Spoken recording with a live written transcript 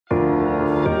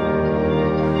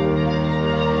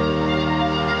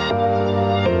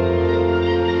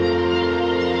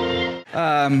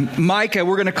Micah.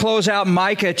 We're going to close out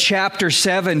Micah chapter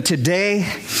 7 today,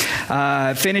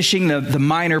 finishing the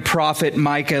minor prophet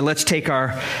Micah. Let's take our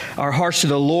hearts to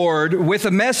the Lord with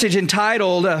a message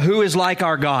entitled, Who is Like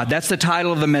Our God? That's the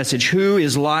title of the message, Who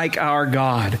is Like Our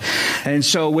God? And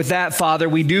so with that, Father,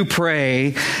 we do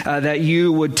pray that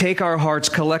you would take our hearts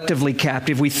collectively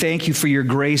captive. We thank you for your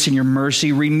grace and your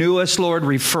mercy. Renew us, Lord.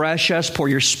 Refresh us. Pour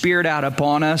your Spirit out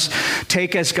upon us.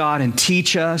 Take us, God, and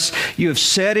teach us. You have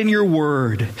said in your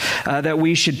word that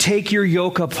we should take your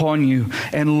yoke upon you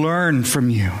and learn from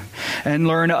you and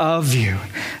learn of you.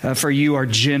 For you are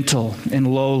gentle and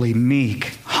lowly,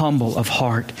 meek, humble of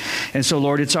heart. And so,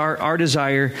 Lord, it's our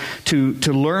desire to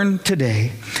learn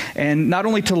today, and not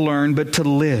only to learn, but to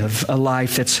live a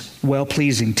life that's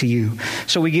well-pleasing to you.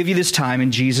 So we give you this time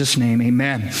in Jesus' name,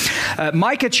 amen.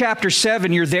 Micah chapter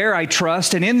 7, you're there, I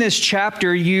trust. And in this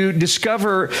chapter, you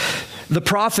discover the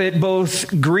prophet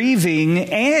both grieving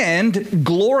and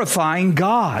glorifying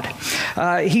God.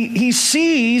 He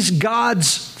sees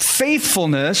God's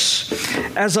faithfulness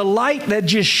as a light that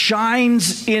just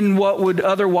shines in what would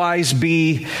otherwise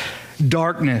be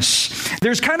darkness.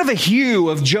 There's kind of a hue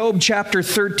of Job chapter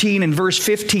 13 and verse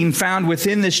 15 found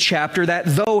within this chapter, that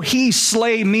though he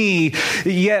slay me,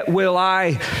 yet will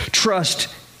I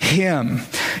trust him.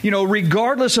 You know,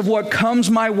 regardless of what comes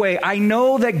my way, I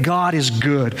know that God is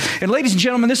good. And ladies and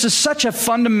gentlemen, this is such a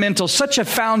fundamental, such a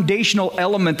foundational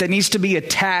element that needs to be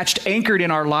attached, anchored in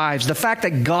our lives. The fact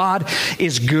that God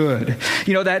is good.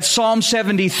 You know, that Psalm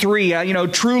 73,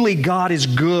 truly God is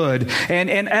good. And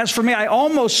as for me, I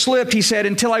almost slipped, he said,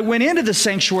 until I went into the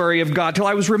sanctuary of God, till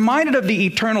I was reminded of the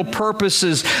eternal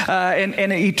purposes and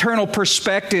an eternal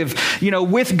perspective,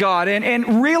 with God,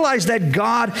 and realized that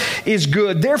God is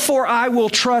good. Therefore, I will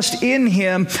trust in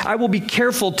him. I will be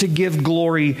careful to give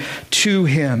glory to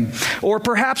him. Or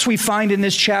perhaps we find in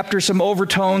this chapter some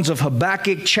overtones of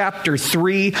Habakkuk chapter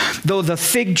 3. Though the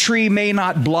fig tree may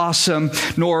not blossom,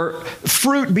 nor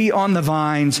fruit be on the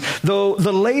vines, though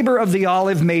the labor of the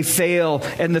olive may fail,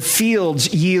 and the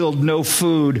fields yield no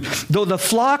food, though the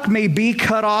flock may be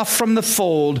cut off from the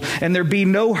fold, and there be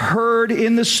no herd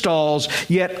in the stalls,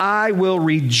 yet I will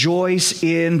rejoice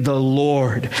in the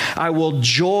Lord. I will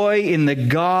joy in the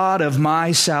God of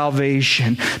my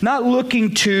salvation. Not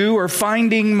looking to or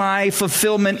finding my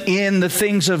fulfillment in the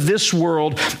things of this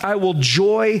world. I will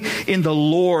joy in the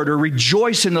Lord, or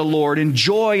rejoice in the Lord, and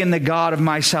joy in the God of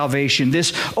my salvation.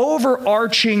 This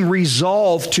overarching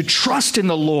resolve to trust in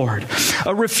the Lord.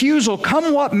 A refusal,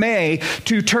 come what may,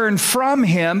 to turn from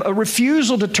him. A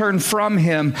refusal to turn from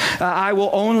him. I will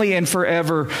only and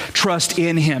forever trust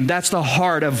in him. That's the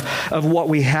heart of what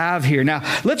we have here. Now,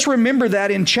 let's remember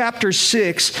that in chapter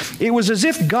 6, it was as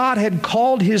if God had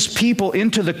called his people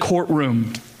into the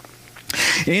courtroom.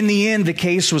 In the end, the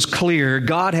case was clear.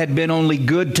 God had been only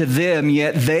good to them,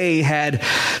 yet they had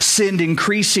sinned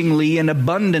increasingly and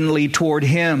abundantly toward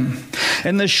him.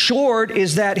 And the short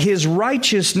is that his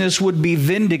righteousness would be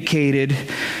vindicated.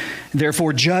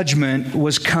 Therefore, judgment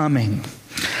was coming.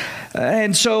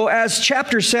 And so as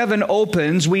chapter 7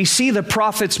 opens, we see the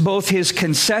prophets, both his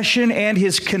concession and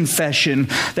his confession,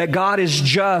 that God is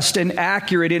just and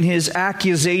accurate in his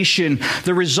accusation,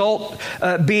 the result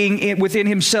being within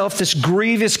himself this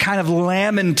grievous kind of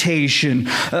lamentation.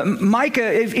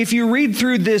 Micah, if you read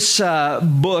through this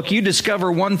book, you discover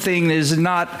one thing that is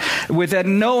not, with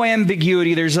no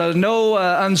ambiguity, there's no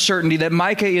uncertainty, that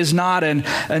Micah is not an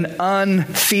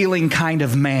unfeeling kind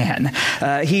of man.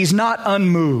 He's not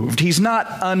unmoved. He's not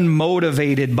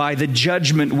unmotivated by the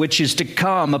judgment which is to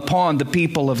come upon the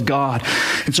people of God.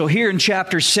 And so here in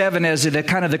chapter 7, as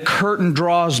the curtain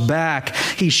draws back,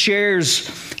 he shares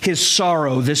his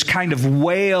sorrow, this kind of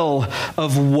wail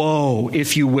of woe,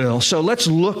 if you will. So let's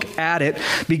look at it.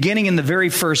 Beginning in the very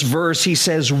first verse, he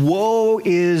says, "Woe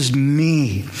is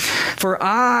me, for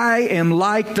I am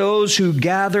like those who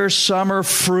gather summer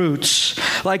fruits,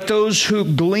 like those who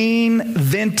glean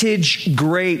vintage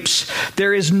grapes.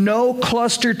 There is no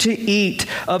cluster to eat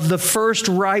of the first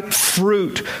ripe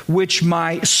fruit which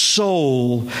my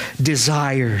soul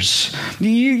desires."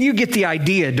 You get the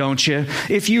idea, don't you?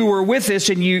 If you were with us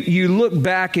and you look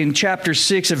back in chapter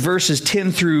 6 of verses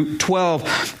 10 through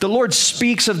 12, the Lord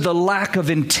speaks of the lack of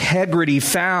integrity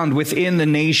found within the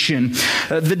nation,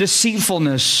 the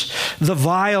deceitfulness, the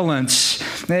violence,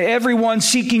 everyone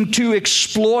seeking to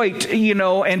exploit,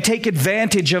 and take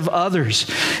advantage of others.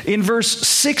 In verse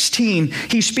 16,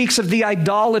 he speaks of the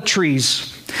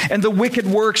idolatries and the wicked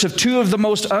works of two of the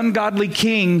most ungodly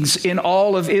kings in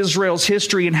all of Israel's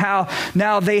history, and how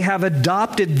now they have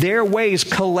adopted their ways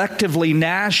collectively,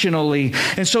 nationally.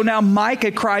 And so now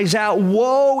Micah cries out,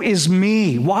 woe is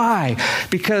me. Why?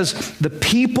 Because the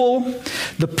people,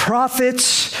 the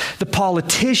prophets, the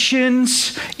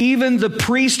politicians, even the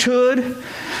priesthood,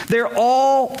 they're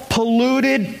all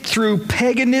polluted through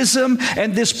paganism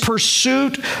and this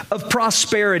pursuit of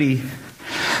prosperity.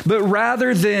 But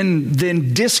rather than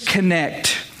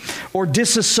disconnect or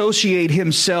disassociate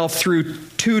himself through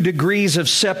 2 degrees of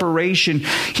separation,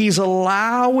 he's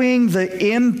allowing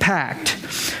the impact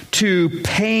to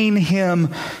pain him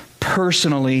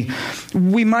personally.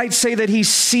 We might say that he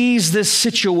sees this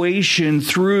situation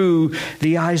through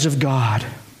the eyes of God.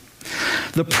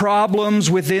 The problems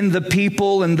within the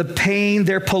people and the pain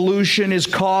their pollution is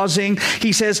causing.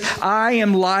 He says, I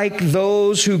am like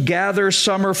those who gather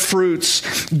summer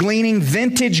fruits, gleaning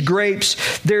vintage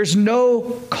grapes. There's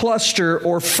no cluster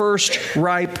or first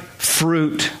ripe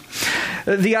fruit.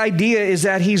 The idea is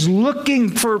that he's looking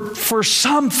for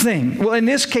something. Well, in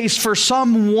this case, for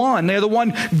someone. They're the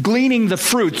one gleaning the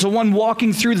fruits, the one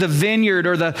walking through the vineyard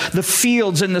or the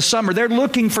fields in the summer. They're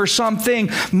looking for something.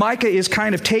 Micah is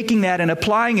kind of taking that and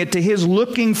applying it to his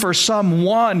looking for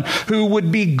someone who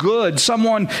would be good,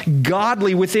 someone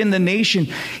godly within the nation.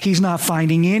 He's not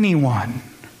finding anyone.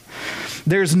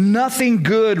 There's nothing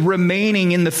good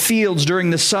remaining in the fields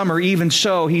during the summer. Even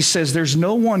so, he says there's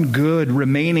no one good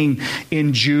remaining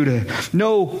in Judah.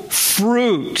 No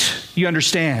fruit, you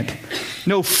understand?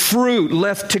 No fruit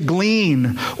left to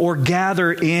glean or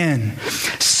gather in.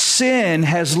 Sin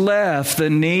has left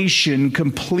the nation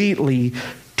completely,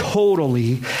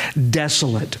 totally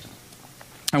desolate.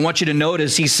 I want you to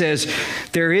notice, he says,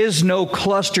 there is no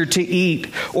cluster to eat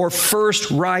or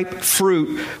first ripe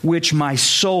fruit which my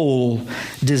soul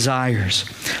desires.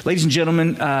 Ladies and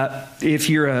gentlemen, if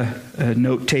you're a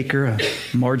note taker, a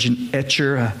margin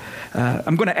etcher,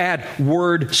 I'm going to add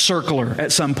word circler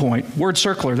at some point. Word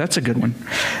circler, that's a good one.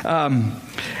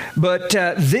 But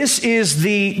this is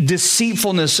the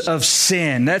deceitfulness of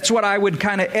sin. That's what I would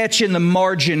kind of etch in the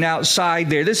margin outside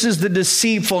there. This is the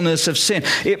deceitfulness of sin.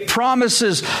 It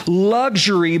promises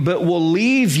luxury, but will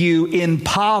leave you in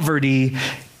poverty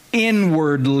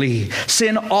inwardly.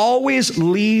 Sin always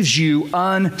leaves you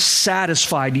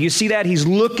unsatisfied. Do you see that? He's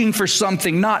looking for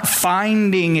something, not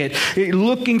finding it.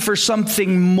 Looking for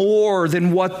something more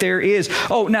than what there is.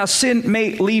 Oh, now sin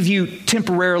may leave you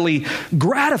temporarily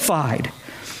gratified,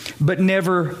 but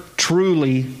never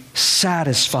truly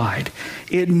satisfied.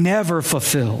 It never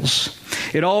fulfills.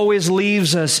 It always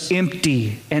leaves us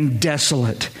empty and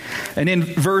desolate. And in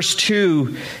verse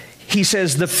 2, he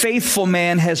says, the faithful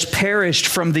man has perished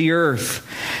from the earth,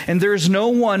 and there's no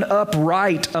one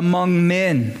upright among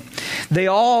men. They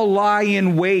all lie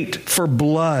in wait for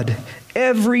blood.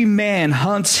 Every man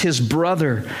hunts his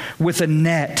brother with a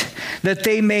net, that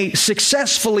they may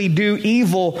successfully do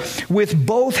evil with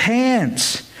both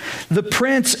hands. The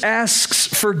prince asks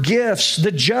for gifts,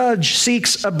 the judge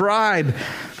seeks a bribe,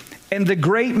 and the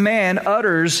great man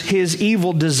utters his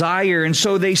evil desire, and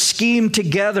so they scheme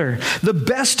together. The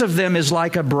best of them is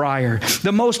like a briar.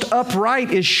 The most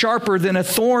upright is sharper than a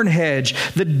thorn hedge.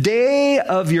 The day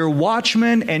of your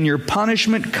watchman and your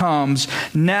punishment comes.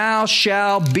 Now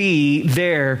shall be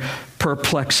their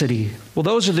perplexity. Well,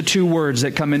 those are the two words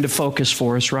that come into focus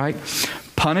for us, right?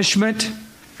 Punishment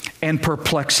and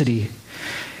perplexity.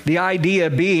 The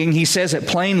idea being, he says it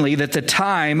plainly, that the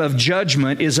time of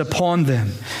judgment is upon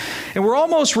them. And we're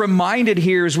almost reminded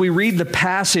here as we read the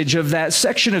passage of that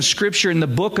section of Scripture in the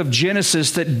book of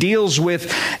Genesis that deals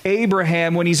with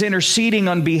Abraham when he's interceding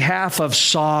on behalf of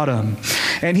Sodom.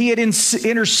 And he had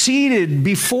interceded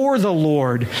before the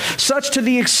Lord, such to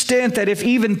the extent that if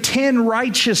even 10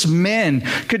 righteous men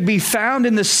could be found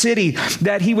in the city,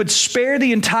 that he would spare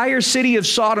the entire city of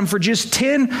Sodom for just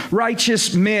 10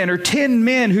 righteous men, or 10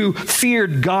 men who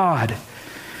feared God.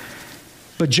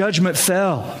 But judgment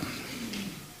fell.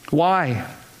 Why?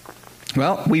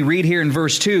 Well, we read here in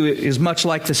verse 2 is much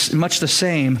the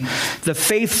same. The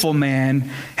faithful man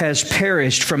has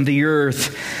perished from the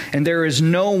earth, and there is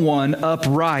no one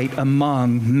upright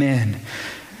among men.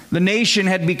 The nation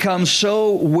had become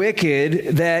so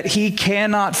wicked that he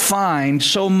cannot find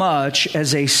so much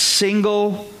as a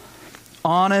single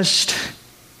honest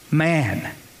man.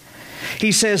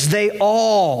 He says these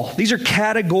are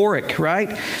categoric,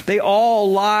 right? They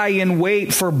all lie in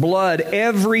wait for blood.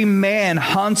 Every man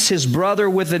hunts his brother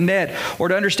with a net. Or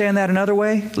to understand that another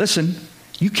way, listen,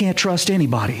 you can't trust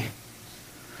anybody.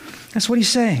 That's what he's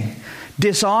saying.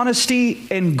 Dishonesty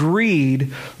and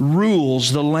greed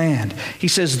rules the land. He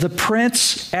says, the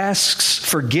prince asks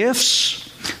for gifts.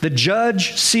 The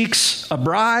judge seeks a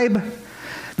bribe.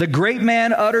 The great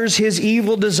man utters his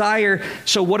evil desire.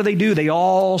 So what do? They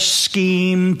all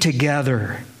scheme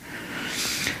together.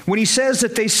 When he says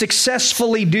that they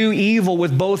successfully do evil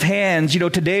with both hands,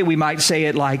 today we might say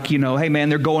it like, hey man,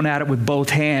 they're going at it with both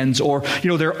hands, or,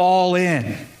 they're all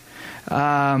in.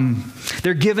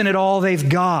 They're giving it all they've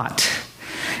got.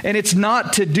 And it's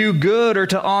not to do good or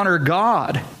to honor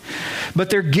God, but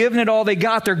they're giving it all they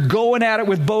got. They're going at it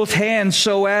with both hands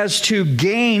so as to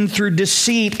gain through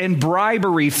deceit and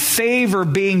bribery, favor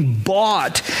being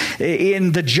bought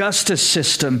in the justice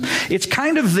system. It's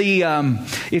kind of the,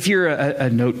 if you're a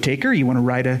note taker, you want to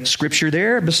write a scripture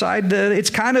there beside it's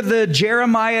kind of the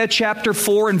Jeremiah chapter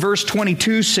 4 and verse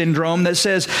 22 syndrome that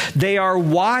says, they are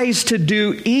wise to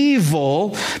do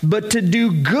evil, but to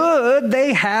do good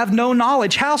they have no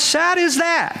knowledge. How sad is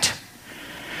that?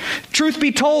 Truth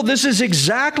be told, this is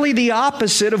exactly the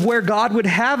opposite of where God would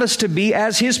have us to be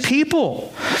as His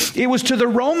people. It was to the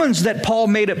Romans that Paul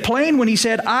made it plain when he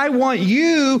said, I want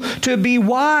you to be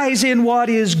wise in what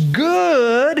is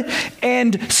good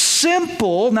and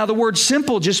simple. Now, the word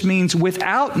simple just means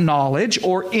without knowledge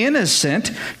or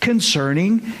innocent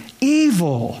concerning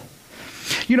evil.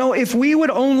 If we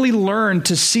would only learn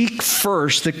to seek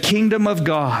first the kingdom of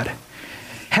God,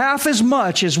 half as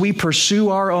much as we pursue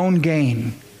our own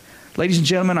gain, ladies and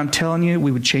gentlemen, I'm telling you,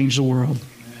 we would change the world.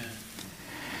 Amen.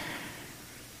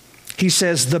 He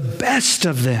says, the best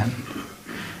of them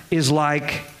is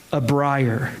like a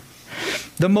briar.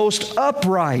 The most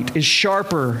upright is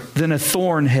sharper than a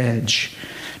thorn hedge.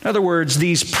 In other words,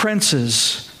 these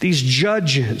princes, these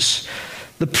judges,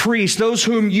 the priests, those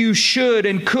whom you should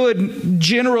and could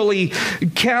generally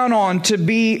count on to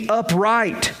be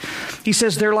upright. He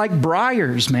says they're like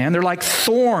briars, man. They're like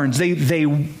thorns. They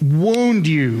wound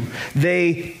you.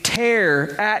 They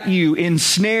tear at you,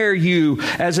 ensnare you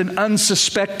as an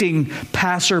unsuspecting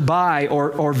passerby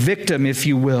or victim, if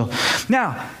you will.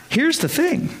 Now, here's the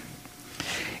thing.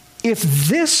 If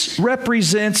this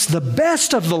represents the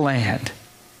best of the land,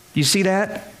 you see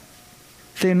that?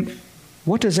 Then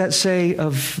what does that say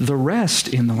of the rest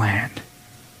in the land?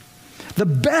 The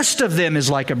best of them is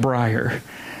like a briar.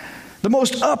 The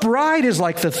most upright is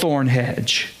like the thorn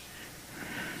hedge.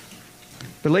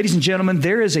 But ladies and gentlemen,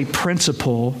 there is a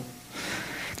principle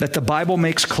that the Bible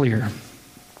makes clear.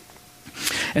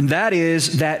 And that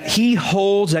is that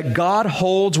God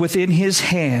holds within His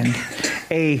hand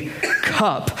a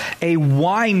cup, a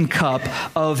wine cup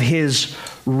of His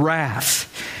wrath.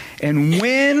 And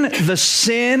when the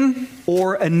sin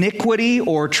or iniquity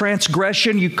or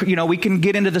transgression, we can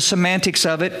get into the semantics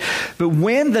of it, but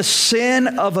when the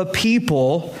sin of a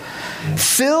people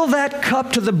fill that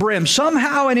cup to the brim,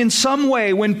 somehow and in some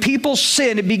way, when people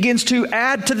sin, it begins to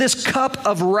add to this cup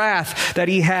of wrath that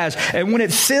He has. And when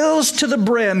it fills to the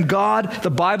brim, God,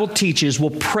 the Bible teaches,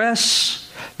 will press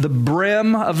the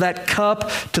brim of that cup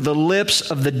to the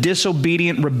lips of the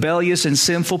disobedient, rebellious, and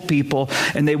sinful people,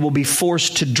 and they will be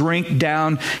forced to drink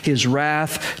down His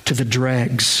wrath to the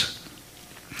dregs.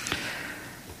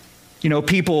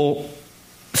 People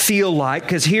feel like,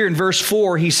 because here in verse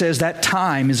 4, he says that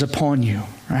time is upon you,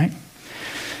 right?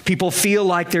 People feel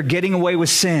like they're getting away with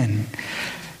sin.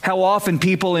 How often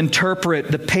people interpret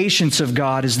the patience of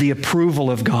God as the approval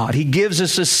of God. He gives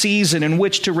us a season in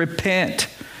which to repent.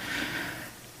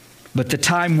 But the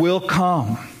time will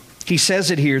come. He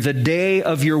says it here, the day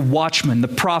of your watchmen, the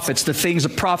prophets, the things the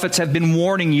prophets have been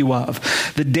warning you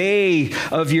of. The day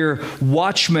of your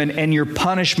watchmen and your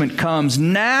punishment comes.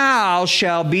 Now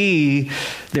shall be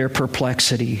their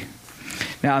perplexity.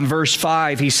 Now in verse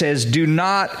 5, he says, do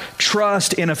not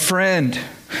trust in a friend.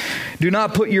 Do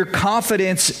not put your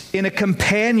confidence in a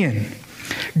companion.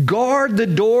 Guard the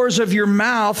doors of your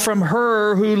mouth from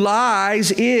her who lies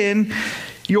in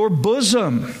your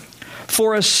bosom.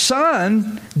 For a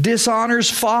son dishonors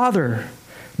father.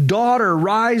 Daughter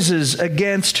rises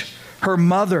against her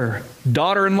mother.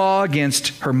 Daughter-in-law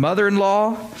against her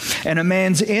mother-in-law. And a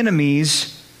man's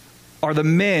enemies are the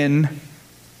men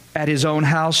at his own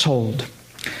household.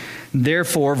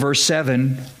 Therefore, verse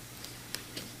 7,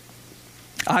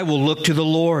 I will look to the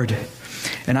Lord,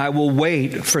 and I will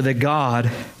wait for the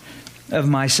God of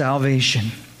my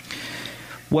salvation.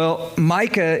 Well,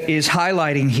 Micah is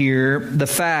highlighting here the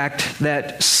fact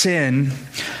that sin,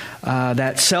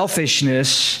 that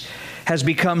selfishness, has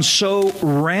become so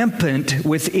rampant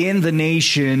within the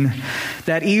nation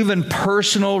that even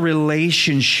personal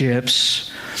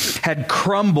relationships had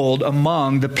crumbled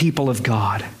among the people of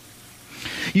God.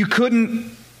 You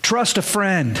couldn't trust a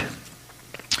friend.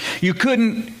 You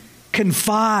couldn't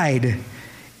confide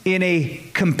in a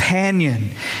companion.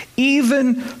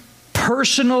 Even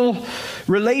personal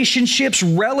relationships,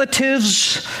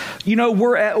 relatives,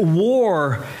 were at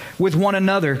war with one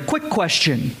another. Quick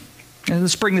question. And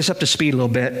let's bring this up to speed a little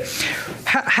bit.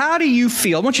 How do you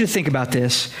feel? I want you to think about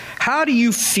this. How do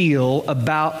you feel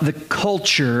about the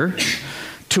culture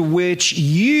to which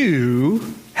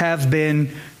you have been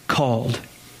called?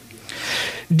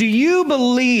 Do you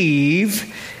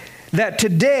believe that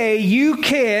today you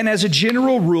can, as a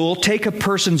general rule, take a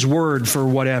person's word for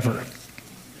whatever?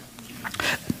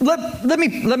 Let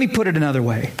me put it another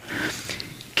way.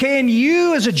 Can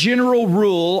you, as a general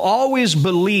rule, always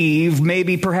believe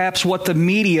maybe perhaps what the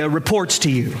media reports to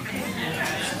you?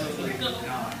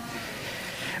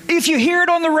 If you hear it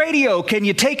on the radio, can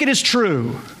you take it as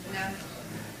true?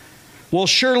 Well,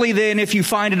 surely then if you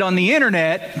find it on the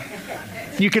internet,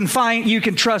 you can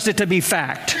trust it to be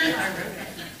fact.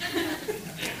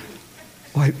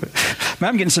 Wait,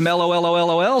 I'm getting some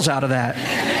LOLs out of that.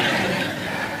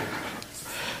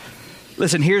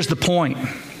 Listen, here's the point.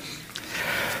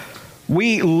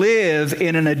 We live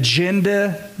in an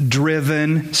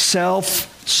agenda-driven,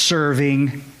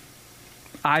 self-serving,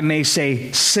 I may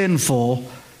say sinful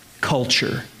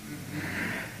culture.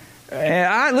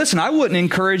 I wouldn't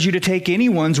encourage you to take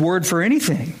anyone's word for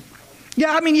anything.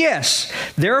 Yeah, yes,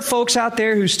 there are folks out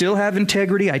there who still have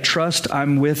integrity. I trust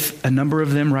I'm with a number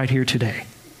of them right here today.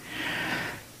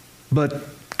 But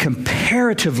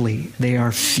comparatively, they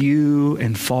are few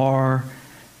and far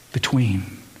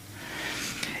between.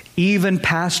 Even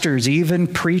pastors, even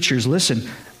preachers, listen,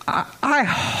 I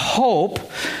hope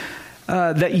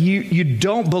that you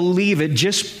don't believe it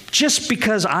just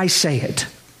because I say it.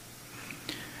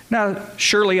 Now,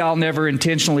 surely I'll never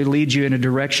intentionally lead you in a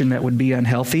direction that would be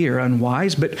unhealthy or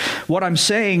unwise, but what I'm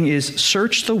saying is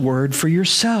search the Word for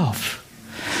yourself.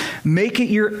 Make it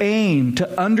your aim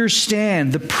to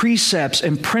understand the precepts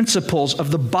and principles of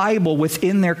the Bible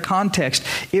within their context.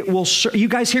 It will. You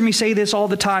guys hear me say this all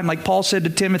the time, like Paul said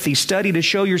to Timothy, study to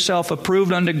show yourself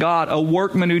approved unto God, a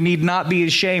workman who need not be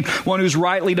ashamed, one who's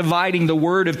rightly dividing the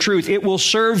word of truth. It will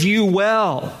serve you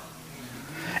well,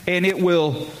 and it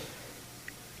will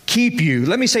keep you.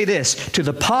 Let me say this, to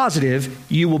the positive,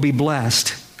 you will be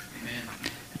blessed.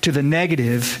 Amen. To the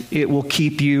negative, it will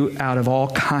keep you out of all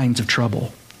kinds of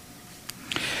trouble.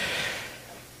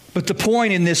 But the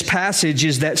point in this passage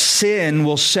is that sin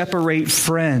will separate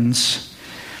friends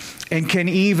and can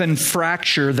even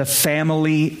fracture the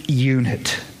family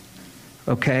unit.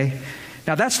 Okay?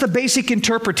 Now that's the basic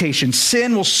interpretation.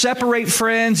 Sin will separate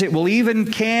friends. It will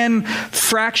even can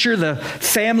fracture the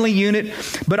family unit.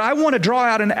 But I want to draw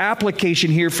out an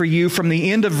application here for you from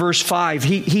the end of verse 5.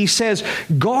 He says,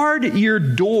 guard your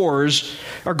doors,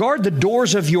 or guard the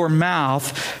doors of your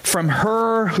mouth from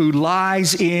her who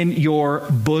lies in your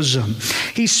bosom.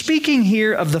 He's speaking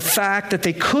here of the fact that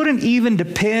they couldn't even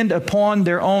depend upon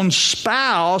their own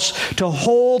spouse to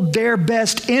hold their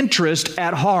best interest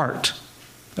at heart.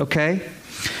 Okay?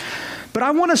 But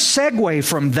I want to segue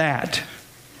from that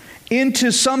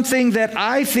into something that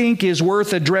I think is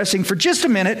worth addressing for just a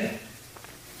minute.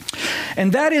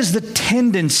 And that is the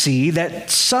tendency that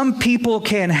some people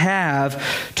can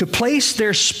have to place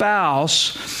their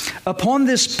spouse upon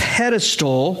this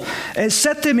pedestal and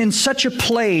set them in such a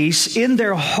place in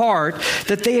their heart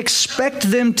that they expect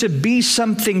them to be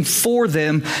something for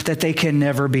them that they can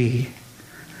never be.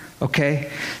 Okay?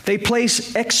 They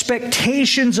place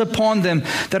expectations upon them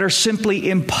that are simply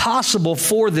impossible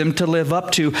for them to live up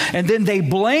to, and then they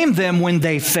blame them when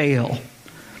they fail.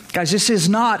 Guys, this is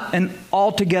not an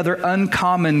altogether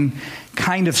uncommon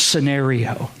kind of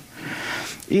scenario.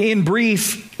 In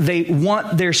brief, they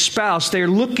want their spouse, they're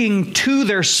looking to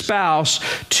their spouse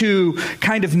to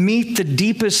kind of meet the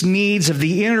deepest needs of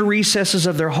the inner recesses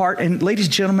of their heart. And ladies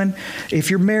and gentlemen, if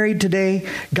you're married today,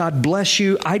 God bless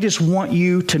you. I just want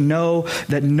you to know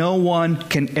that no one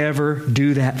can ever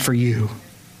do that for you.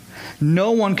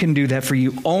 No one can do that for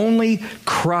you. Only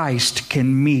Christ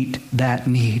can meet that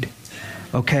need.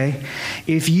 Okay?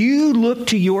 If you look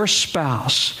to your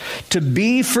spouse to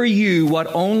be for you what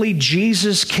only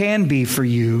Jesus can be for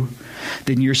you,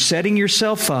 then you're setting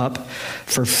yourself up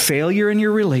for failure in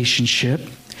your relationship.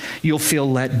 You'll feel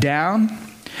let down,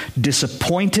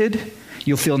 disappointed,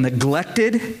 you'll feel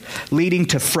neglected, leading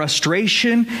to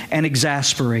frustration and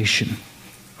exasperation.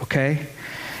 Okay?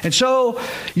 And so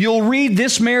you'll read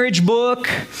this marriage book,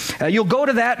 you'll go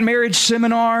to that marriage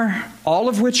seminar, all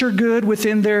of which are good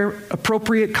within their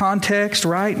appropriate context,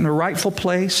 right, in a rightful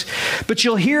place. But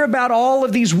you'll hear about all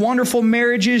of these wonderful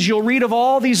marriages, you'll read of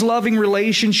all these loving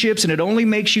relationships, and it only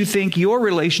makes you think your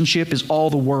relationship is all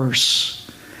the worse.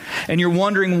 and you're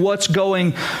wondering what's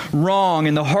going wrong.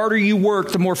 And the harder you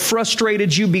work, the more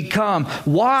frustrated you become.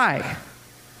 Why?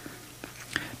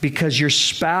 Because your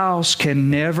spouse can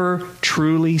never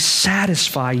truly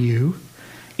satisfy you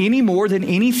any more than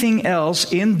anything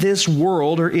else in this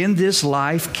world or in this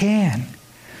life can.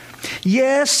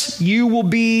 Yes, you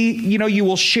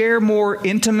will share more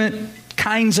intimate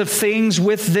kinds of things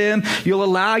with them. You'll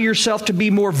allow yourself to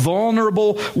be more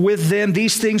vulnerable with them.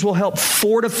 These things will help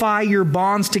fortify your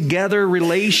bonds together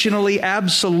relationally,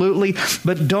 absolutely.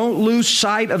 But don't lose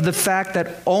sight of the fact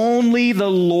that only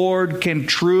the Lord can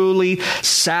truly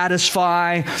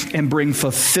satisfy and bring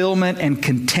fulfillment and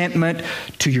contentment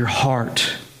to your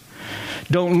heart.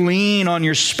 Don't lean on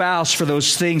your spouse for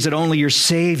those things that only your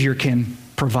Savior can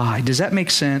provide. Does that make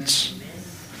sense?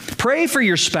 Pray for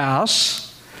your spouse,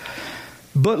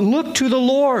 but look to the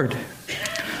Lord.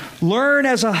 Learn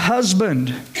as a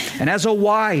husband and as a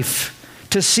wife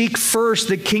to seek first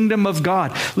the kingdom of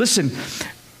God. Listen,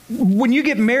 when you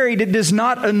get married, it does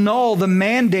not annul the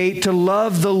mandate to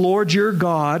love the Lord your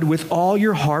God with all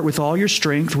your heart, with all your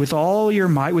strength, with all your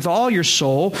might, with all your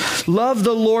soul. Love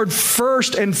the Lord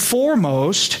first and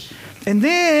foremost, and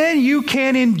then you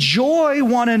can enjoy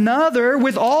one another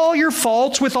with all your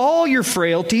faults, with all your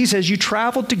frailties as you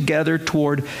travel together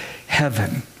toward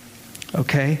heaven.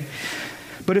 Okay?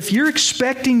 But if you're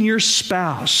expecting your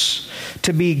spouse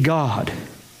to be God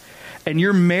and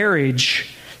your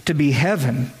marriage to be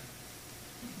heaven,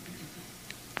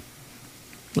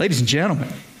 ladies and gentlemen,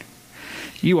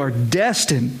 you are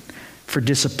destined for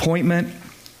disappointment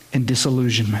and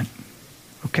disillusionment.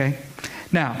 Okay?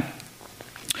 Now,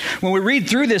 when we read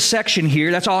through this section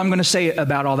here, that's all I'm going to say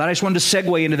about all that. I just wanted to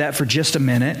segue into that for just a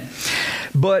minute.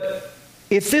 But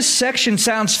if this section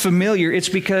sounds familiar, it's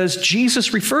because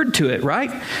Jesus referred to it,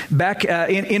 right? Back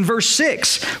in verse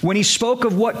 6, when he spoke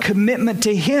of what commitment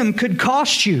to him could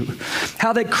cost you,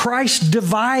 how that Christ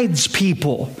divides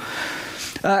people.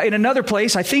 In another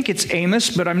place, I think it's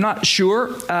Amos, but I'm not sure,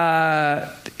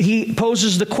 he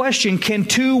poses the question, can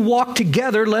two walk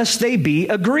together lest they be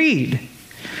agreed?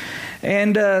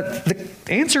 And the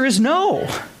answer is no.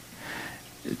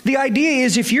 The idea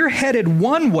is if you're headed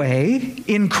one way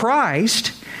in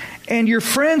Christ and your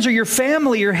friends or your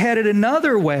family are headed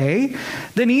another way,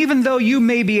 then even though you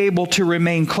may be able to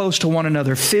remain close to one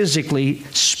another physically,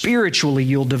 spiritually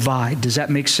you'll divide. Does that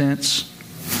make sense?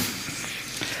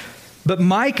 But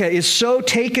Micah is so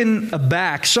taken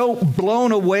aback, so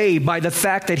blown away by the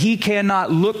fact that he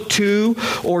cannot look to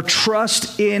or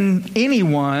trust in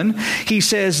anyone. He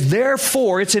says,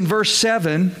 therefore, it's in verse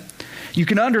 7, you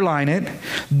can underline it,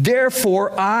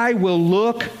 therefore I will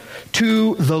look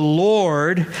to the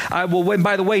Lord. I will, and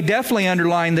by the way, definitely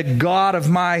underline the God of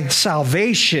my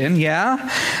salvation,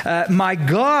 yeah? My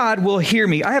God will hear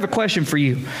me. I have a question for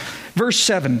you. Verse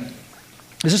 7,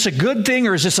 is this a good thing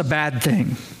or is this a bad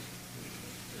thing?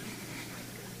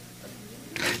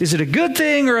 Is it a good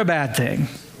thing or a bad thing?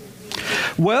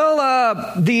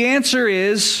 Well, the answer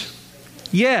is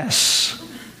yes.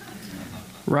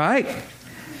 Right?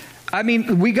 I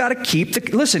mean, we got to keep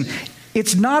listen,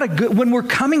 it's not a good, when we're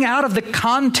coming out of the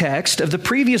context of the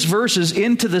previous verses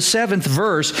into the 7th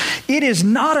verse, it is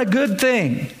not a good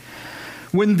thing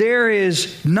when there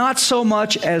is not so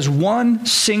much as one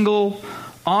single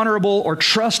honorable or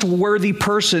trustworthy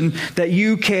person that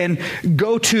you can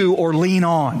go to or lean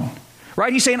on.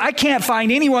 Right? He's saying, I can't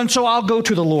find anyone, so I'll go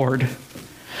to the Lord.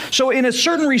 So in a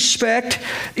certain respect,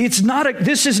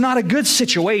 this is not a good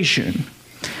situation.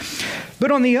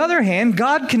 But on the other hand,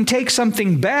 God can take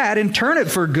something bad and turn it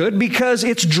for good because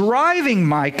it's driving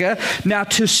Micah now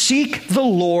to seek the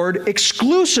Lord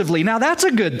exclusively. Now that's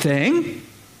a good thing.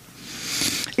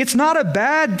 It's not a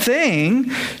bad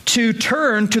thing to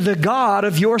turn to the God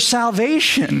of your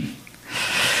salvation.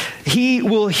 He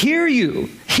will hear you.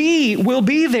 He will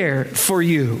be there for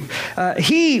you.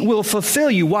 He will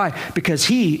fulfill you. Why? Because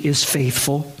He is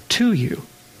faithful to you.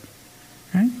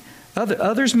 Right?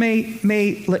 Others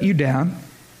may let you down.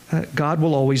 God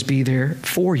will always be there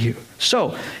for you.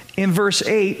 So, in verse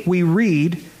 8, we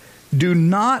read, do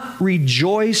not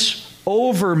rejoice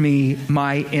over me,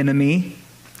 my enemy.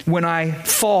 When I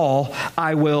fall,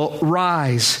 I will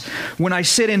rise. When I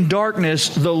sit in darkness,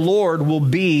 the Lord will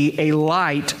be a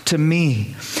light to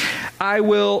me. I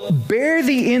will bear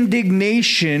the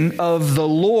indignation of the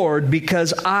Lord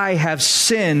because I have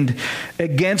sinned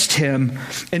against Him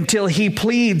until He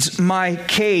pleads my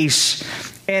case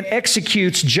and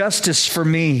executes justice for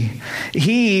me.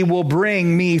 He will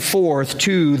bring me forth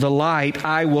to the light.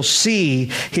 I will see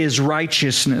his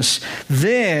righteousness.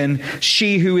 Then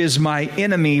she who is my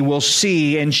enemy will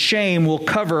see, and shame will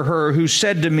cover her who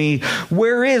said to me,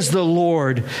 where is the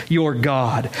Lord your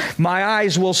God? My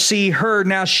eyes will see her.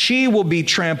 Now she will be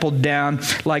trampled down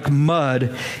like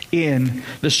mud in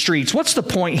the streets. What's the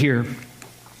point here?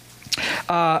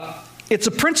 It's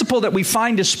a principle that we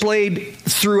find displayed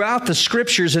throughout the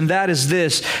Scriptures, and that is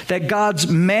this, that God's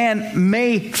man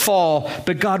may fall,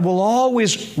 but God will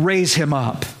always raise him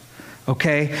up.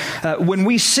 Okay? When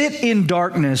we sit in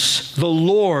darkness, the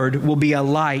Lord will be a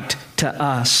light to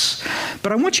us.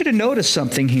 But I want you to notice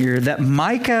something here, that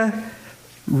Micah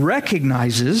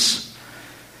recognizes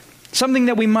something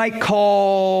that we might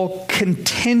call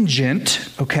contingent,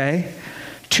 okay,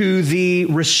 to the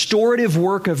restorative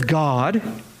work of God.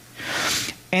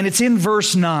 And it's in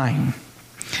verse 9.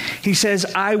 He says,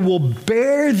 I will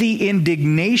bear the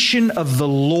indignation of the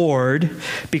Lord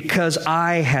because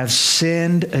I have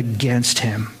sinned against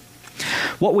him.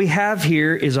 What we have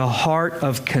here is a heart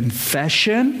of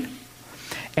confession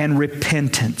and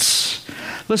repentance.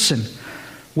 Listen,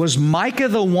 was Micah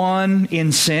the one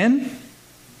in sin?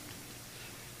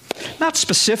 Not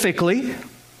specifically,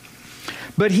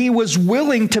 but he was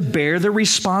willing to bear the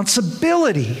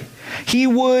responsibility. He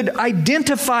would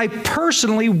identify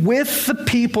personally with the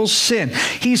people's sin.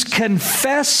 He's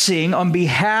confessing on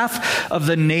behalf of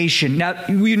the nation. Now,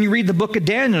 when you read the book of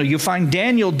Daniel, you find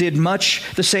Daniel did much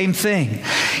the same thing.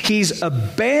 He's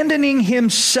abandoning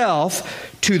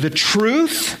himself to the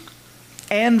truth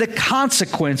and the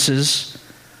consequences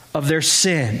of their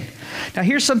sin. Now,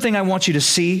 here's something I want you to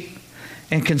see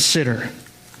and consider.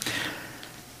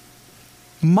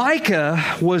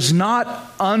 Micah was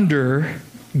not under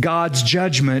God's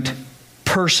judgment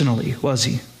personally, was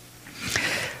he?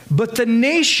 But the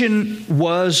nation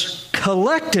was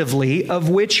collectively, of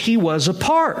which he was a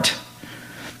part.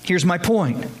 Here's my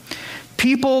point.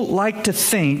 People like to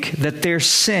think that their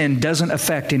sin doesn't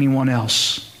affect anyone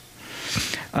else.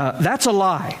 That's a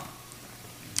lie.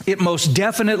 It most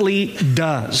definitely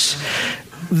does.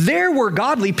 There were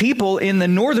godly people in the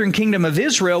northern kingdom of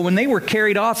Israel when they were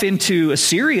carried off into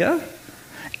Assyria.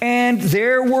 And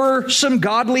there were some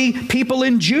godly people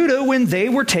in Judah when they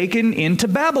were taken into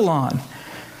Babylon.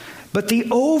 But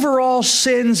the overall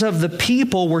sins of the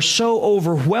people were so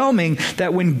overwhelming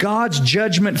that when God's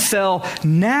judgment fell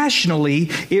nationally,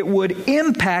 it would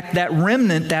impact that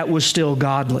remnant that was still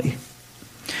godly.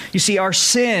 You see, our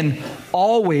sin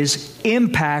always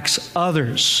impacts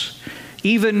others,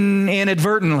 even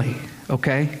inadvertently,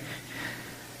 okay?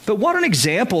 But what an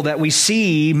example that we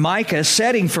see Micah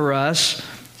setting for us.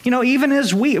 You know, even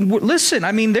as we listen,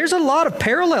 I mean, there's a lot of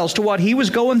parallels to what he was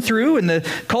going through in the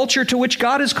culture to which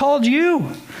God has called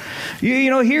you.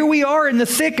 You know, here we are in the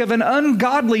thick of an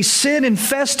ungodly,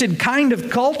 sin-infested kind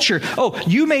of culture. Oh,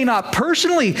 you may not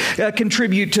personally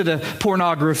contribute to the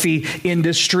pornography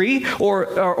industry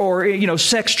or you know,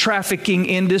 sex trafficking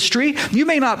industry. You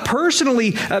may not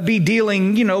personally be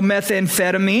dealing, you know,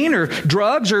 methamphetamine or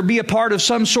drugs or be a part of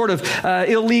some sort of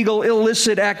illegal,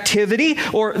 illicit activity.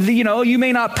 Or, you know, you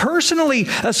may not personally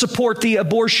support the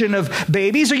abortion of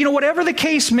babies or, you know, whatever the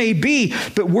case may be.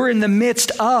 But we're in the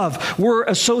midst of, we're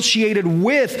associated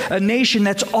with a nation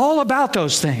that's all about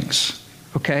those things,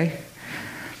 okay?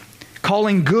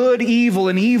 Calling good evil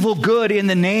and evil good in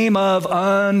the name of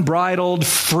unbridled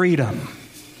freedom.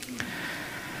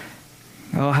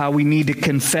 Oh, how we need to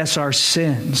confess our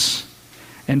sins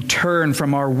and turn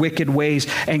from our wicked ways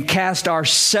and cast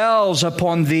ourselves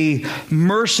upon the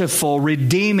merciful,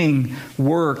 redeeming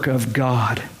work of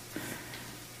God.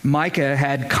 Micah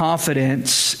had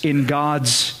confidence in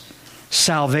God's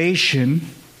salvation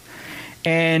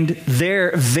and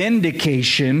their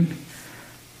vindication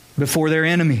before their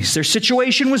enemies. Their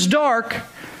situation was dark,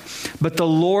 but the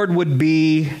Lord would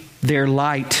be their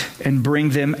light and bring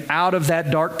them out of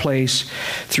that dark place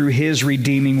through his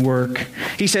redeeming work.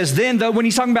 He says, then, though, when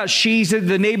he's talking about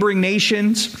the neighboring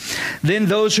nations, then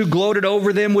those who gloated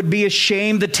over them would be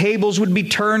ashamed. The tables would be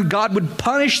turned. God would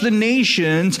punish the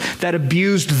nations that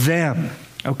abused them.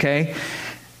 Okay?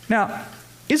 Now,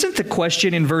 isn't the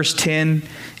question in verse 10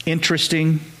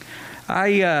 interesting?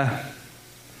 I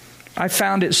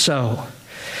found it so.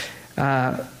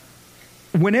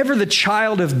 Whenever the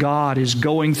child of God is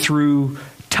going through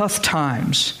tough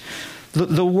times,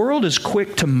 the world is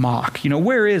quick to mock. You know,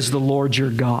 where is the Lord your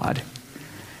God?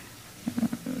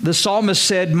 The psalmist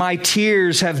said, my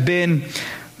tears have been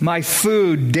my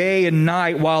food day and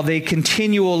night while they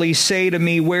continually say to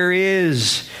me, where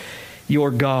is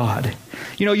your God?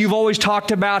 You know, you've always talked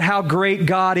about how great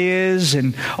God is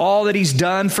and all that He's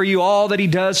done for you, all that He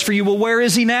does for you. Well, where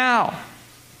is He now?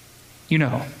 You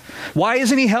know, why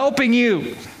isn't He helping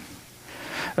you?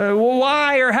 Well,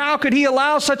 why or how could He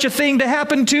allow such a thing to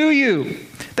happen to you?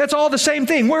 That's all the same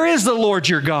thing. Where is the Lord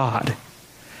your God?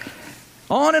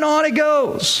 On and on it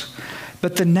goes.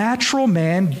 But the natural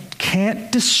man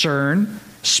can't discern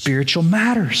spiritual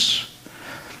matters.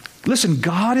 Listen,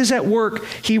 God is at work.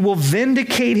 He will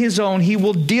vindicate His own. He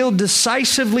will deal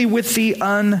decisively with the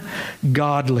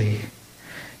ungodly.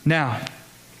 Now,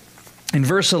 in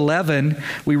verse 11,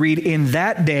 we read, "In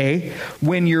that day,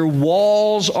 when your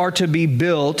walls are to be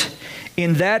built,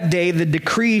 in that day the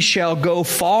decree shall go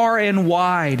far and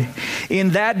wide.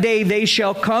 In that day they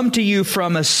shall come to you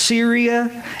from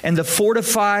Assyria and the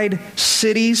fortified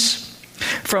cities,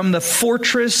 from the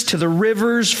fortress to the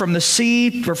rivers, from the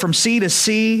sea, or from sea to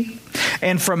sea,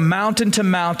 and from mountain to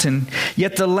mountain.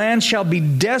 Yet the land shall be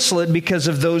desolate because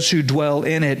of those who dwell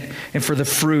in it, and for the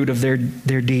fruit of their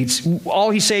deeds." All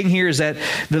he's saying here is that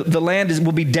the land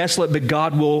will be desolate, but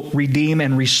God will redeem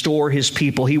and restore His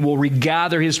people. He will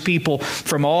regather His people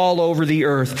from all over the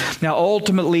earth. Now,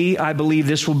 ultimately, I believe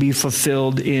this will be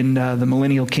fulfilled in the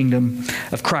millennial kingdom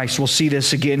of Christ. We'll see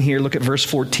this again here. Look at verse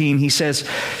 14. He says,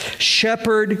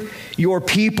 "Shepherd your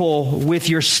people with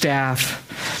your staff,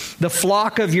 the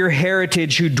flock of your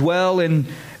heritage who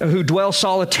dwell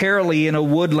solitarily in a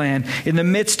woodland, in the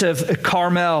midst of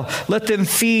Carmel. Let them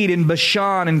feed in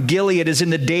Bashan and Gilead as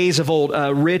in the days of old,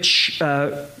 rich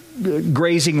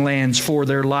grazing lands for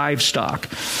their livestock.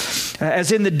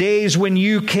 As in the days when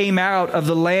you came out of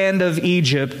the land of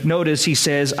Egypt." Notice he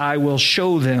says, "I will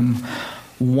show them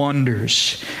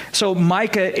wonders." So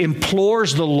Micah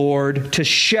implores the Lord to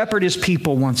shepherd His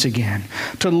people once again,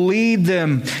 to lead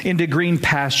them into green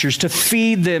pastures, to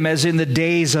feed them as in the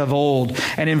days of old.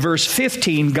 And in verse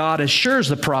 15, God assures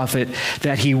the prophet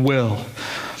that He will.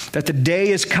 That the day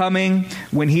is coming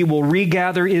when He will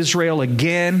regather Israel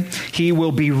again. He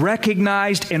will be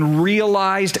recognized and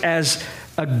realized as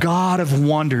a God of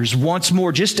wonders once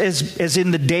more, just as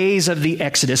in the days of the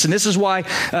Exodus. And this is why,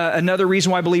 another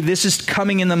reason why I believe this is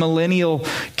coming in the millennial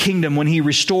kingdom, when He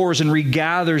restores and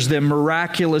regathers them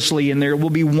miraculously, and there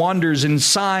will be wonders and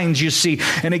signs, you see.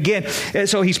 And again,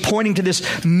 so He's pointing to this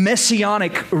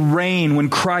messianic reign when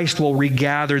Christ will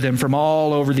regather them from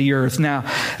all over the earth. Now,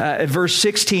 at verse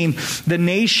 16, "The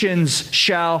nations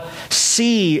shall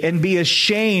see and be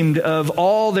ashamed of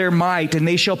all their might, and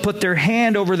they shall put their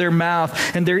hand over their mouth,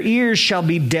 and their ears shall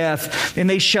be deaf, and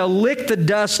they shall lick the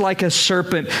dust like a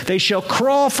serpent. They shall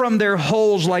crawl from their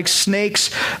holes like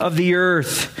snakes of the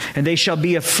earth, and they shall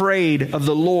be afraid of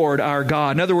the Lord our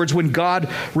God." In other words, when God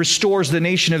restores the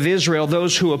nation of Israel,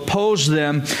 those who oppose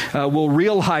them will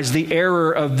realize the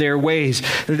error of their ways.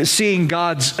 Seeing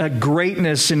God's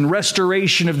greatness and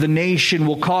restoration of the nation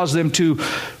will cause them to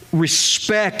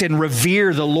respect and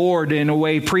revere the Lord in a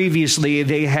way previously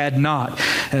they had not.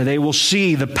 They will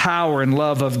see the power and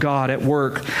love of God at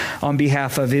work on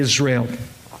behalf of Israel.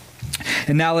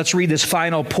 And now let's read this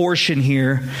final portion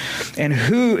here. And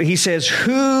he says,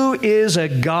 "Who is a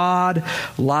God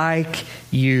like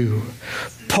you,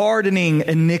 pardoning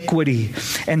iniquity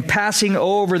and passing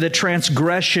over the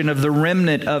transgression of the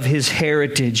remnant of His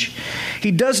heritage?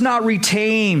 He does not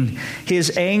retain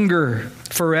His anger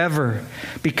forever,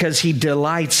 because He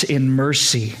delights in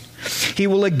mercy. He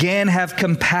will again have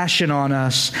compassion on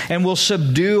us and will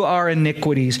subdue our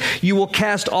iniquities. You will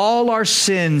cast all our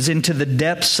sins into the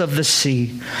depths of the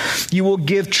sea. You will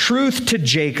give truth to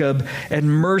Jacob and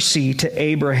mercy to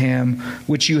Abraham,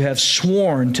 which you have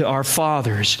sworn to our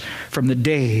fathers from the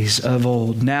days of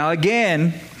old." Now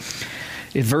again,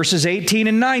 if verses 18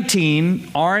 and 19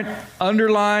 aren't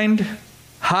underlined,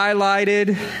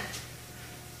 highlighted,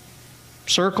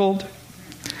 circled,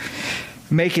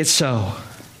 make it so.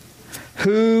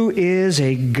 Who is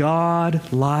a God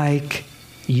like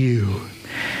you?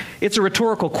 It's a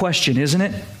rhetorical question, isn't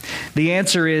it? The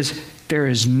answer is, there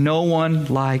is no one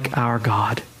like our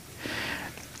God.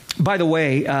 By the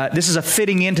way, this is a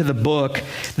fitting into the book.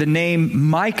 The name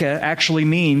Micah actually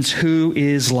means "who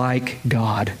is like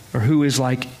God," or "who is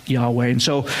like Yahweh." And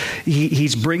so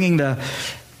he's bringing the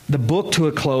book to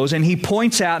a close, and he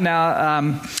points out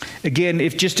now, again,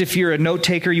 if you're a note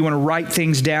taker, you want to write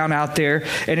things down out there,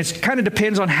 and it kind of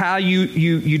depends on how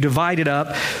you divide it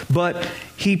up, but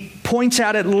he points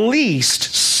out at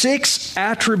least 6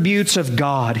 attributes of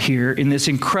God here in this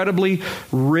incredibly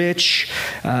rich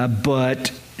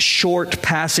but short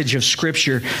passage of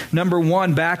Scripture. Number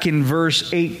one, back in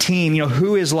verse 18,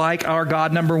 who is like our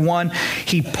God? Number one,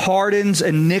 He pardons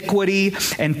iniquity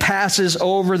and passes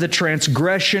over the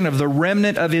transgression of the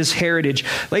remnant of His heritage.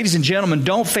 Ladies and gentlemen,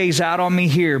 don't phase out on me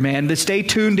here, man. Stay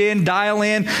tuned in, dial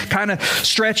in, kind of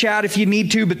stretch out if you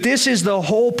need to, but this is the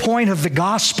whole point of the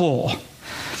gospel.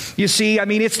 You see,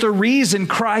 it's the reason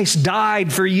Christ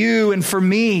died for you and for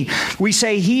me. We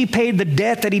say He paid the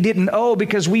debt that He didn't owe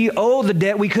because we owe the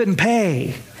debt we couldn't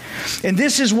pay. And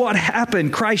this is what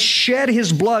happened. Christ shed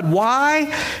His blood.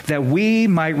 Why? That we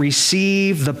might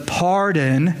receive the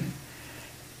pardon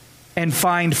and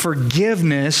find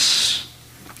forgiveness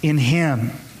in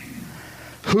Him.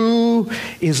 Who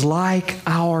is like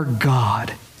our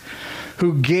God,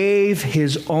 who gave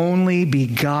His only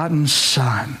begotten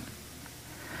Son?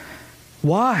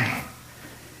 Why?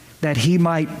 That He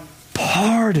might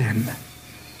pardon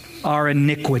our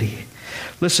iniquity.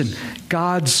 Listen,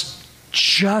 God's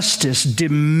justice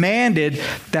demanded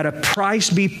that a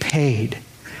price be paid.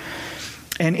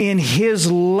 And in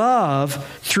His love,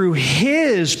 through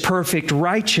His perfect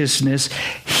righteousness,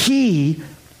 He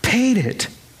paid it.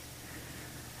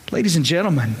 Ladies and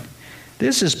gentlemen,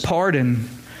 this is pardon.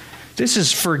 This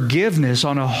is forgiveness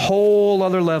on a whole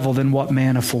other level than what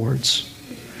man affords.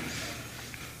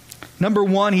 Number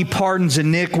one, He pardons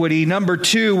iniquity. Number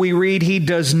two, we read He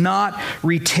does not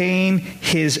retain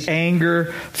His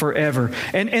anger forever.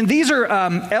 And these are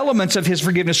elements of His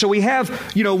forgiveness. So we have,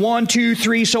 1, 2,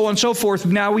 3, so on and so forth.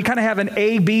 Now we kind of have an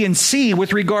A, B, and C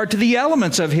with regard to the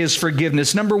elements of His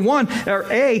forgiveness. Number one,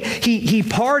 or A, He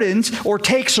pardons or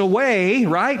takes away,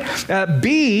 right?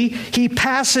 B, He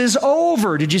passes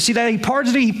over. Did you see that? He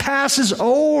pardons, He passes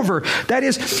over. That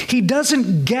is, He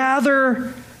doesn't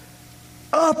gather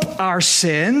up our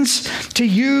sins to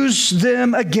use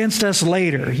them against us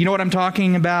later. You know what I'm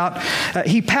talking about?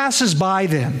 He passes by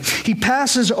them. He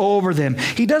passes over them.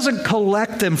 He doesn't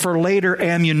collect them for later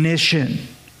ammunition.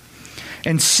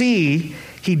 And C,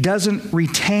 He doesn't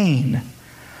retain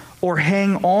or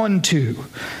hang on to.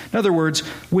 In other words,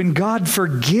 when God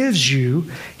forgives you,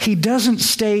 He doesn't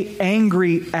stay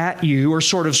angry at you or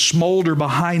sort of smolder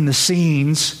behind the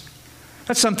scenes.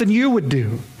 That's something you would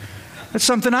do. That's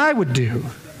something I would do.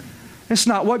 It's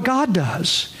not what God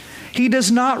does. He does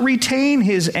not retain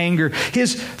His anger.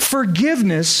 His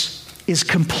forgiveness is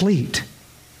complete.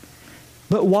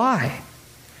 But why?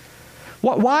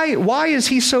 Why is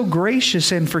He so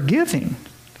gracious and forgiving?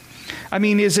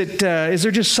 Is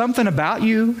there just something about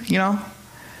you,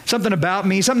 something about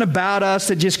me, something about us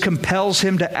that just compels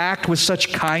Him to act with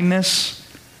such kindness?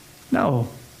 No.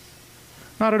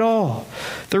 Not at all.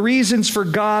 The reasons for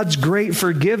God's great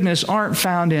forgiveness aren't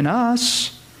found in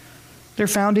us. They're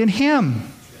found in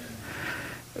Him.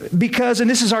 Because, and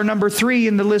this is our number 3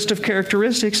 in the list of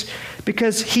characteristics,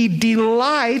 because He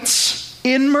delights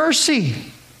in mercy.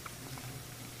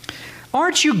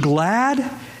 Aren't you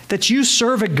glad that you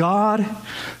serve a God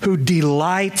who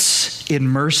delights in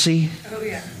mercy? Oh,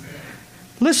 yeah.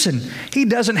 Listen, He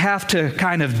doesn't have to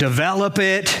kind of develop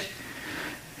it.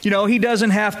 He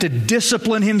doesn't have to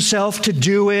discipline Himself to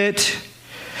do it.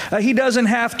 He doesn't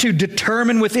have to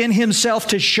determine within Himself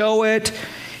to show it.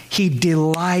 He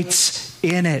delights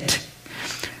in it.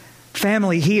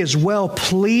 Family, He is well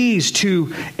pleased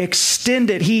to extend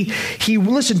it.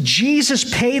 Listen,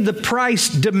 Jesus paid the price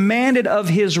demanded of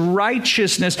His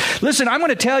righteousness. Listen, I'm going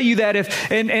to tell you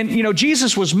that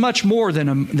Jesus was much more than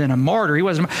a martyr. He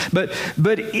wasn't, but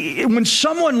when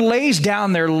someone lays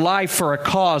down their life for a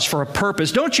cause, for a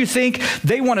purpose, don't you think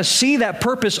they want to see that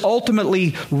purpose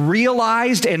ultimately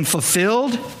realized and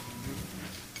fulfilled?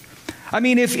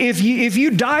 If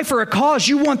you die for a cause,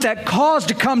 you want that cause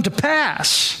to come to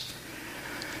pass.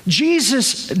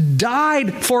 Jesus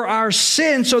died for our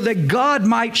sin so that God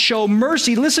might show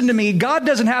mercy. Listen to me. God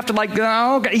doesn't have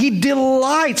to He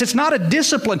delights. It's not a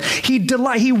discipline.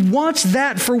 He wants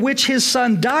that for which His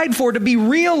Son died for to be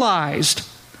realized.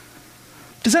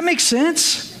 Does that make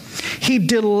sense? He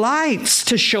delights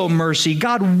to show mercy.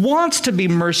 God wants to be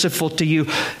merciful to you.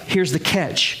 Here's the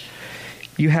catch.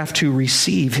 You have to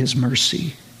receive His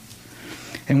mercy.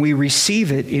 And we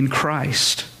receive it in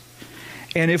Christ.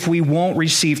 And if we won't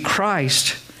receive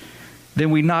Christ,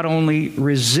 then we not only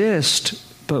resist,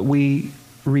 but we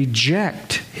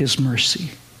reject His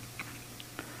mercy.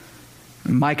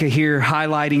 Micah here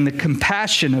highlighting the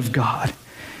compassion of God.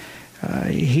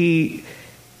 He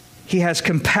has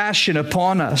compassion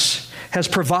upon us, has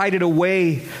provided a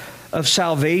way of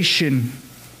salvation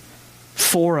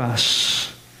for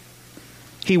us.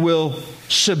 He will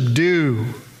subdue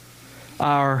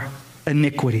our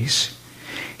iniquities.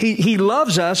 He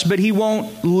loves us, but He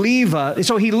won't leave us.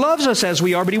 So He loves us as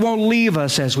we are, but He won't leave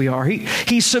us as we are.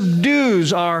 He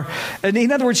subdues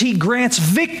in other words, He grants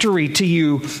victory to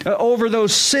you over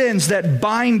those sins that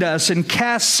bind us and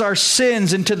casts our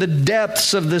sins into the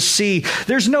depths of the sea.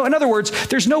 In other words,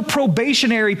 there's no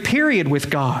probationary period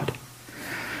with God.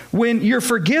 When you're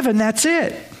forgiven, that's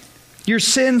it. Your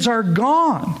sins are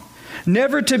gone.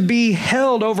 Never to be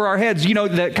held over our heads. You know,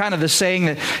 the saying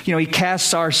that, He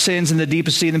casts our sins in the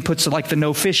deepest sea and then puts like the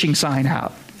no fishing sign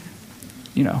out.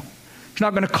 He's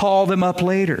not going to call them up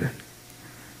later.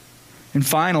 And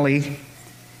finally,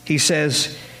 He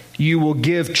says, you will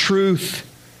give truth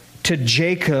to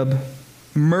Jacob,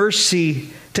 mercy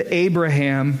to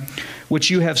Abraham, which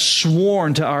you have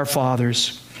sworn to our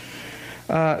fathers.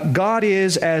 God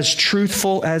is as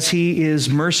truthful as He is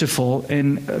merciful,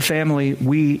 and family,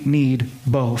 we need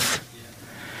both.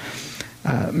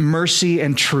 Mercy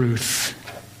and truth.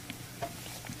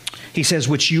 He says,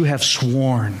 which you have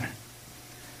sworn.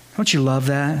 Don't you love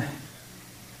that?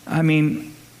 I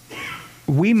mean,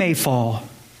 we may fall.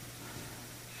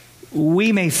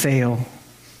 We may fail.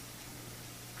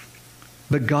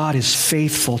 But God is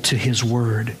faithful to His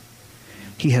word.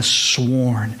 He has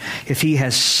sworn. If He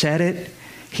has said it,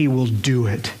 He will do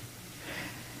it.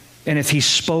 And if He's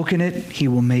spoken it, He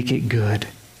will make it good.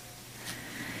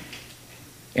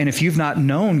 And if you've not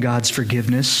known God's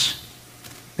forgiveness,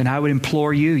 then I would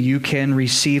implore you can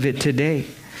receive it today.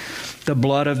 The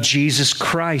blood of Jesus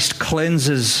Christ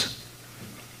cleanses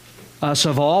us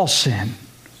of all sin.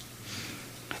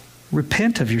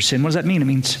 Repent of your sin. What does that mean? It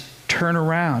means turn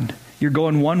around. You're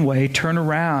going one way, turn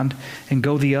around and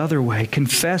go the other way.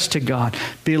 Confess to God.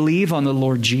 Believe on the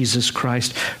Lord Jesus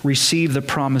Christ. Receive the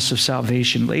promise of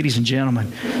salvation. Ladies and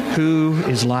gentlemen, who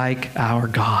is like our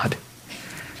God?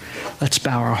 Let's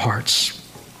bow our hearts.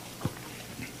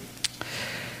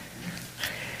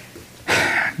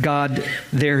 God,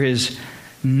 there is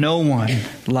no one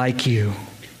like you.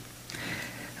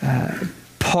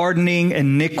 Pardoning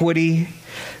iniquity,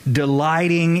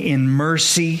 delighting in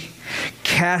mercy,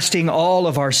 casting all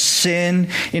of our sin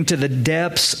into the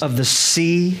depths of the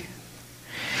sea.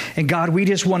 And God, we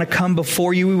just want to come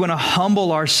before you. We want to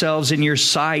humble ourselves in your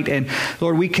sight. And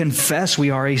Lord, we confess we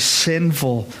are a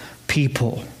sinful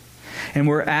people. And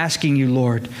we're asking you,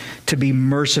 Lord, to be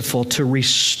merciful, to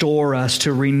restore us,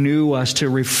 to renew us, to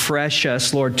refresh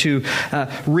us, Lord, to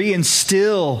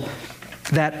reinstill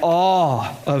that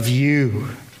awe of you,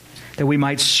 that we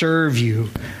might serve you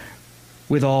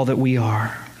with all that we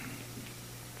are.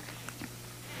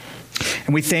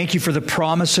 And we thank you for the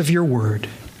promise of your word.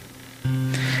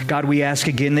 God, we ask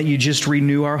again that you just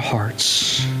renew our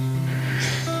hearts,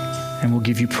 and we'll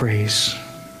give you praise.